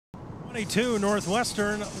22,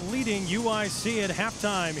 Northwestern leading UIC at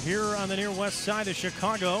halftime here on the near west side of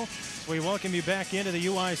Chicago. We welcome you back into the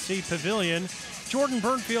UIC Pavilion. Jordan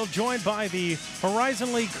Bernfield joined by the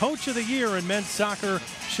Horizon League Coach of the Year in men's soccer,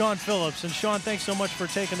 Sean Phillips. And Sean, thanks so much for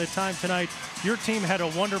taking the time tonight. Your team had a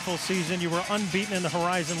wonderful season. You were unbeaten in the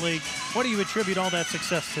Horizon League. What do you attribute all that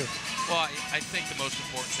success to? Well, I think the most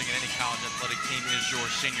important thing in any college athletic team is your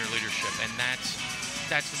senior leadership, and that's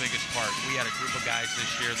the biggest part. We had a group of guys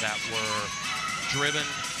this year that were driven,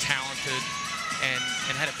 talented, and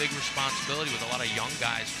had a big responsibility with a lot of young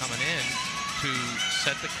guys coming in to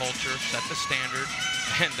set the culture, set the standard,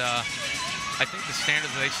 and I think the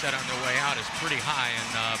standard that they set on their way out is pretty high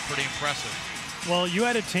and pretty impressive. Well, you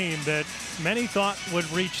had a team that many thought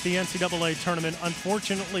would reach the NCAA tournament.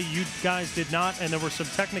 Unfortunately, you guys did not, and there were some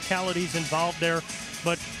technicalities involved there.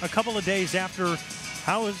 But a couple of days after,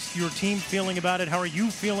 how is your team feeling about it? How are you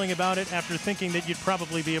feeling about it after thinking that you'd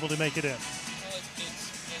probably be able to make it in? Well,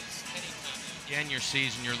 it's anytime you end your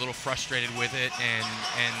season, you're a little frustrated with it, and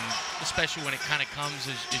especially when it kind of comes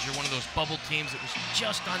as you're one of those bubble teams that was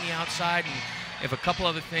just on the outside, and if a couple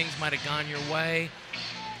other things might have gone your way,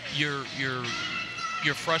 you're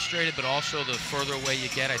frustrated, but also the further away you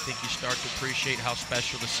get, I think you start to appreciate how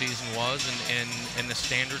special the season was, and the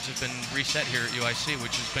standards have been reset here at UIC,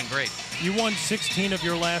 which has been great. You won 16 of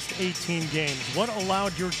your last 18 games. What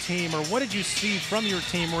allowed your team, or what did you see from your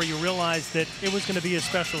team where you realized that it was going to be a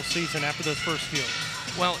special season after those first few?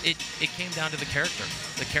 Well, it came down to the character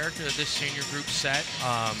that this senior group set.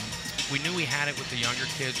 We knew we had it with the younger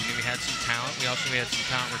kids. We knew we had some talent. We also had some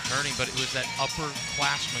talent returning, but it was that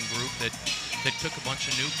upperclassmen group that took a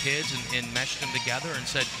bunch of new kids and meshed them together and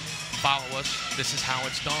said, follow us, this is how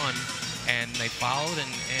it's done. And they followed,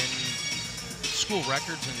 and school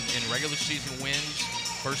records and regular season wins.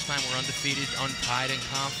 First time we're undefeated, untied in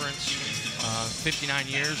conference. 59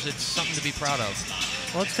 years, it's something to be proud of.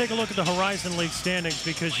 Well, let's take a look at the Horizon League standings,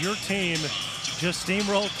 because your team just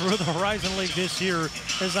steamrolled through the Horizon League this year.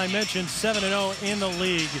 As I mentioned, 7-0 in the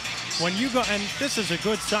league. When you go, and this is a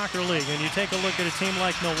good soccer league, and you take a look at a team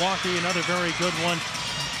like Milwaukee, another very good one.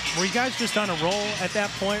 Were you guys just on a roll at that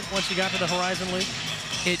point once you got to the Horizon League?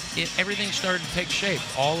 Everything started to take shape.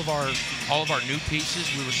 All of our new pieces,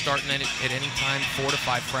 we were starting at any time 4 to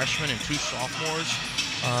 5 freshmen and 2 sophomores.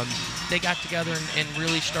 They got together and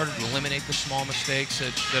really started to eliminate the small mistakes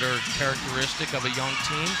that are characteristic of a young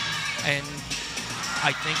team. And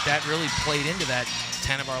I think that really played into that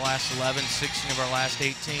 10 of our last 11, 16 of our last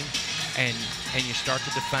 18. And you start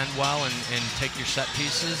to defend well and take your set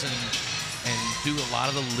pieces and do a lot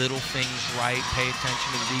of the little things right, pay attention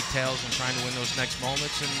to the details and trying to win those next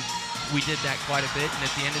moments. And we did that quite a bit. And at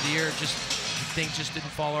the end of the year, things just didn't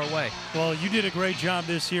fall our way. Well, you did a great job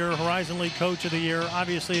this year, Horizon League Coach of the Year.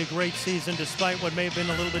 Obviously a great season despite what may have been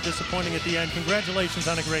a little bit disappointing at the end. Congratulations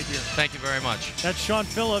on a great year. Thank you very much. That's Sean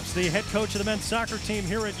Phillips, the head coach of the men's soccer team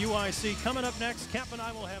here at UIC. Coming up next, Cap and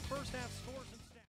I will have first half score.